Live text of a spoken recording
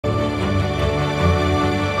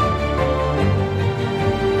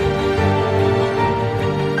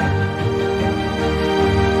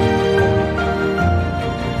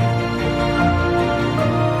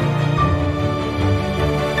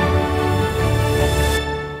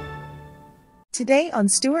Today on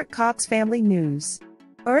Stewart-Cox Family News,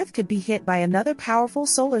 Earth could be hit by another powerful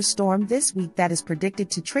solar storm this week that is predicted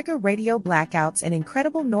to trigger radio blackouts and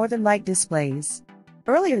incredible northern light displays.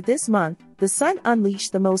 Earlier this month, the sun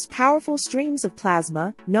unleashed the most powerful streams of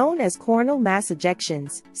plasma, known as coronal mass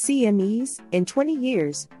ejections, CMEs, in 20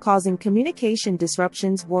 years, causing communication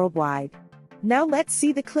disruptions worldwide. Now let's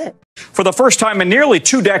see the clip. For the first time in nearly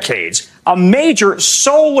 2 decades, a major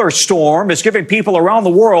solar storm is giving people around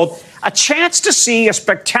the world a chance to see a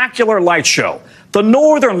spectacular light show. The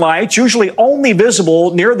northern lights, usually only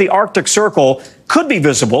visible near the Arctic Circle, could be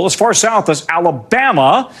visible as far south as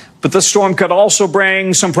Alabama, but the storm could also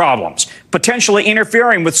bring some problems, potentially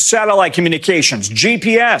interfering with satellite communications,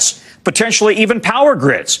 GPS, potentially even power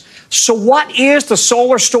grids. So what is the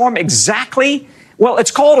solar storm exactly? Well,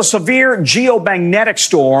 it's called a severe geomagnetic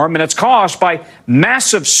storm, and it's caused by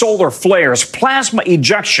massive solar flares, plasma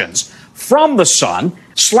ejections from the sun,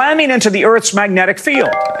 slamming into the Earth's magnetic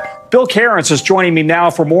field. Bill Cairns is joining me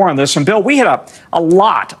now for more on this. And Bill, we heard a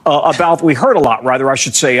lot about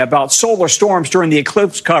solar storms during the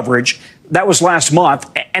eclipse coverage. That was last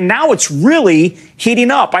month. And now it's really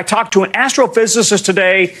heating up. I talked to an astrophysicist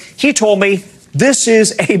today. He told me this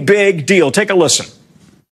is a big deal. Take a listen.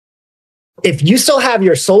 If you still have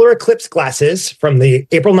your solar eclipse glasses from the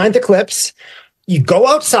April 9th eclipse, you go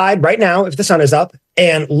outside right now, if the sun is up,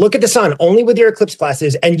 and look at the sun only with your eclipse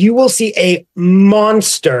glasses, and you will see a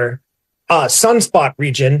monster sunspot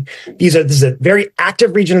region. This is a very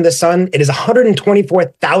active region of the sun. It is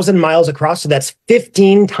 124,000 miles across, so that's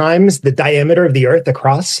 15 times the diameter of the Earth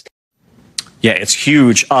across. Yeah, it's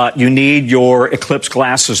huge. You need your eclipse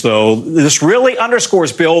glasses, though. This really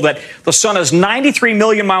underscores, Bill, that the sun is 93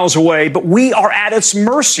 million miles away, but we are at its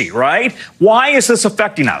mercy, right? Why is this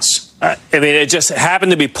affecting us? It just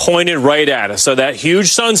happened to be pointed right at us. So that huge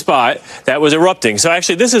sunspot that was erupting. So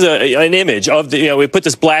actually, this is an image of the, we put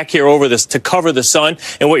this black here over this to cover the sun.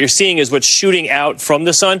 And what you're seeing is what's shooting out from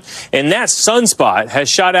the sun. And that sunspot has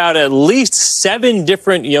shot out at least 7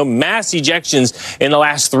 different, mass ejections in the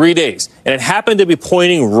last 3 days. And it happened to be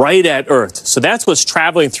pointing right at Earth. So that's what's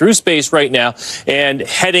traveling through space right now and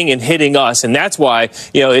heading and hitting us. And that's why,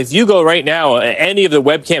 if you go right now, any of the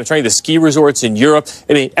webcams, the ski resorts in Europe,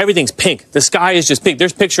 everything's pink. The sky is just pink.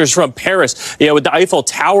 There's pictures from Paris, with the Eiffel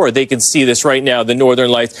Tower. They can see this right now, the northern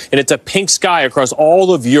lights, and it's a pink sky across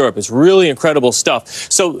all of Europe. It's really incredible stuff.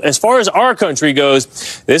 So as far as our country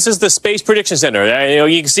goes, this is the Space Prediction Center.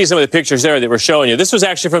 You can see some of the pictures there that we're showing you. This was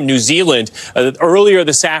actually from New Zealand earlier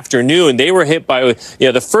this afternoon. They were hit by,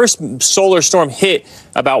 the first solar storm hit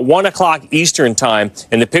about 1 o'clock Eastern time.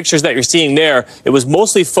 And the pictures that you're seeing there, it was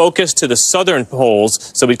mostly focused to the southern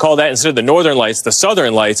poles. So we call that, instead of the northern lights, the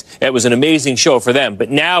southern lights. It was an amazing show for them.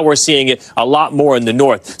 But now we're seeing it a lot more in the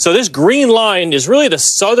north. So this green line is really the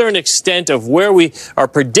southern extent of where we are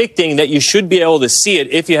predicting that you should be able to see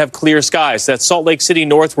it if you have clear skies. That's Salt Lake City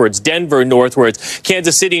northwards, Denver northwards,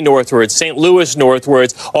 Kansas City northwards, St. Louis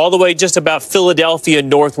northwards, all the way just about Philadelphia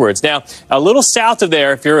northwards. Now, a little south of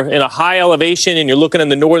there, if you're in a high elevation and you're looking in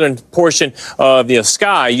the northern portion of the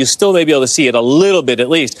sky, you still may be able to see it a little bit at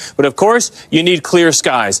least. But of course, you need clear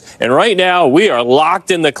skies. And right now, we are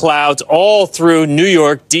locked in the clouds all through New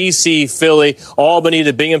York, D.C., Philly, Albany,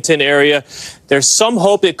 the Binghamton area. There's some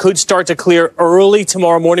hope it could start to clear early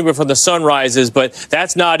tomorrow morning before the sun rises, but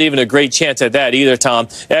that's not even a great chance at that either, Tom.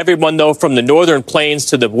 Everyone, though, from the northern plains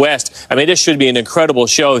to the west, this should be an incredible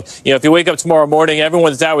show. If you wake up tomorrow morning,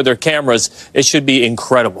 everyone's out with their cameras. It should be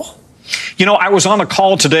incredible. I was on a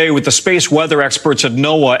call today with the space weather experts at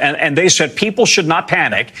NOAA, and they said people should not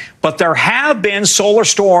panic, but there have been solar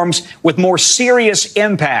storms with more serious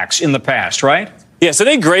impacts in the past, right? Yeah, so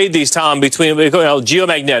they grade these, Tom, between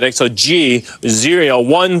geomagnetic, so G,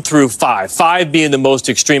 1 through 5. 5 being the most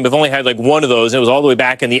extreme. We've only had one of those. And it was all the way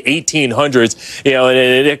back in the 1800s,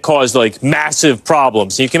 and it caused massive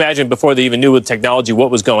problems. So you can imagine before they even knew with technology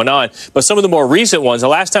what was going on. But some of the more recent ones, the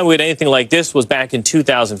last time we had anything like this was back in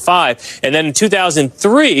 2005. And then in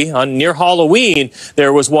 2003, near Halloween,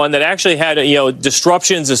 there was one that actually had,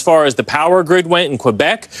 disruptions as far as the power grid went in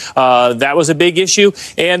Quebec. That was a big issue.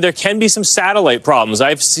 And there can be some satellite problems.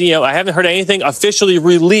 I haven't heard anything officially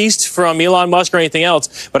released from Elon Musk or anything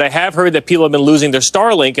else, but I have heard that people have been losing their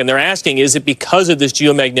Starlink, and they're asking, is it because of this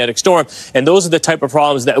geomagnetic storm? And those are the type of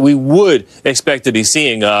problems that we would expect to be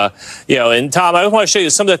seeing. And Tom, I want to show you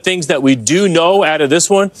some of the things that we do know out of this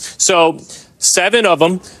one. So 7 of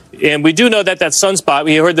them And we do know that that sunspot,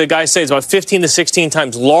 we heard the guy say, is about 15 to 16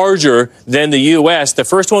 times larger than the U.S. The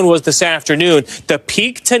first one was this afternoon. The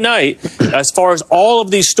peak tonight, as far as all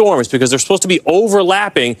of these storms, because they're supposed to be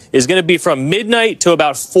overlapping, is going to be from midnight to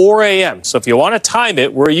about 4 a.m. So if you want to time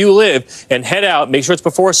it where you live and head out, make sure it's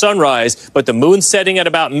before sunrise. But the moon's setting at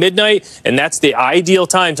about midnight, and that's the ideal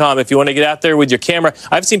time, Tom, if you want to get out there with your camera.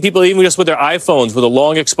 I've seen people even just with their iPhones with a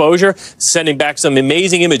long exposure sending back some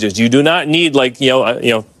amazing images. You do not need like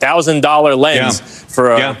 $1,000 lens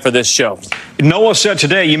for this show. Noah said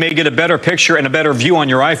today you may get a better picture and a better view on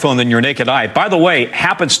your iPhone than your naked eye. By the way,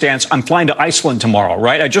 happenstance, I'm flying to Iceland tomorrow,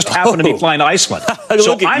 right? I just happen to be flying to Iceland.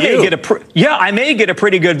 So I may get a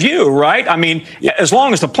pretty good view, right? I mean, as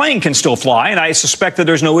long as the plane can still fly, and I suspect that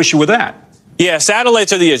there's no issue with that. Yeah,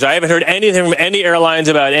 satellites are the issue. I haven't heard anything from any airlines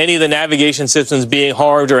about any of the navigation systems being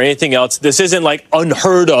harmed or anything else. This isn't like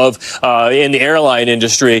unheard of in the airline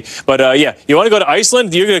industry. But yeah, you want to go to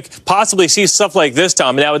Iceland? You're going to possibly see stuff like this,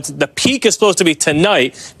 Tom. Now, the peak is supposed to be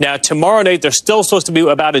tonight. Now, tomorrow night, they're still supposed to be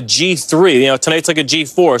about a G3. Tonight's like a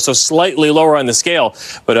G4, so slightly lower on the scale.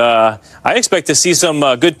 But I expect to see some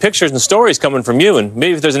good pictures and stories coming from you. And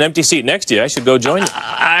maybe if there's an empty seat next to you, I should go join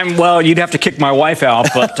you. Well, you'd have to kick my wife out,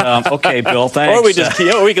 but okay, Bill. Thanks. Or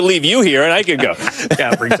we could leave you here and I could go.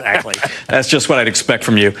 Yeah, exactly. That's just what I'd expect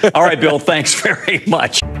from you. All right, Bill, thanks very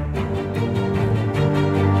much.